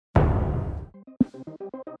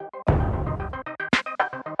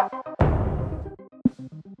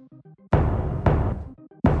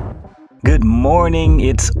Good morning.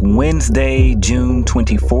 It's Wednesday, June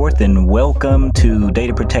 24th, and welcome to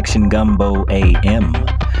Data Protection Gumbo AM.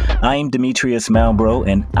 I'm Demetrius Malbrough,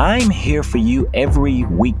 and I'm here for you every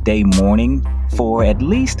weekday morning for at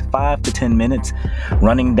least 5 to 10 minutes,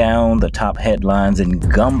 running down the top headlines in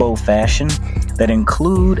gumbo fashion that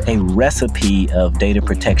include a recipe of data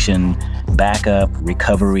protection, backup,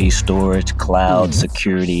 recovery, storage, cloud,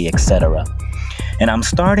 security, etc. And I'm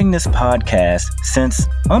starting this podcast since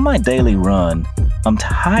on my daily run, I'm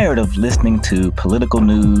tired of listening to political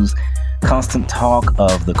news, constant talk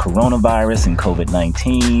of the coronavirus and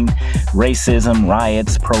COVID-19, racism,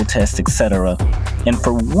 riots, protests, etc. And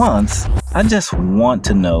for once, I just want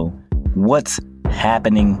to know what's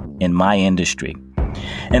happening in my industry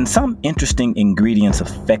and some interesting ingredients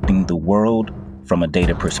affecting the world from a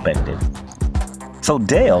data perspective. So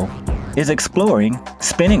Dell is exploring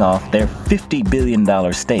spinning off their $50 billion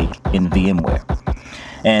stake in VMware.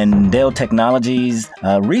 And Dell Technologies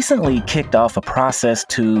recently kicked off a process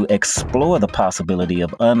to explore the possibility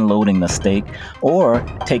of unloading the stake or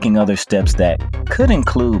taking other steps that could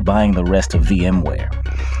include buying the rest of VMware.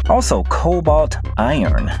 Also, Cobalt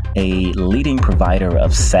Iron, a leading provider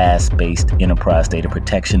of SaaS-based enterprise data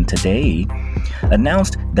protection today,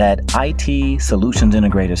 announced that IT solutions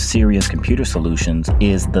integrator Sirius Computer Solutions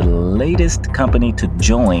is the latest company to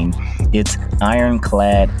join its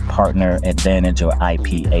Ironclad Partner Advantage or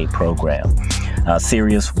IPA program.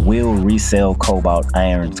 Sirius will resell Cobalt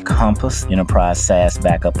Iron's Compass enterprise SaaS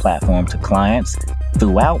backup platform to clients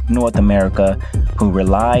throughout North America who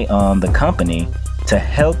rely on the company to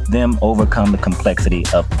help them overcome the complexity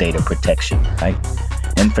of data protection, right?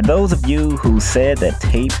 And for those of you who said that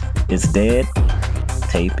tape is dead,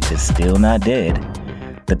 tape is still not dead.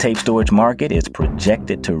 The tape storage market is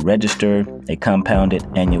projected to register a compounded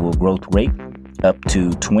annual growth rate up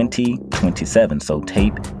to 2027. So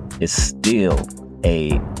tape is still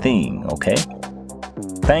a thing, okay?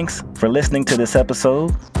 Thanks for listening to this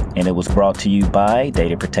episode, and it was brought to you by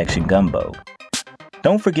Data Protection Gumbo.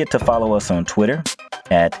 Don't forget to follow us on Twitter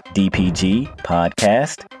at DPG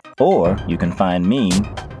Podcast, or you can find me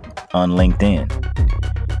on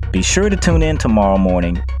LinkedIn. Be sure to tune in tomorrow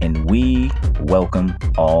morning, and we welcome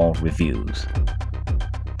all reviews.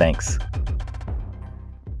 Thanks.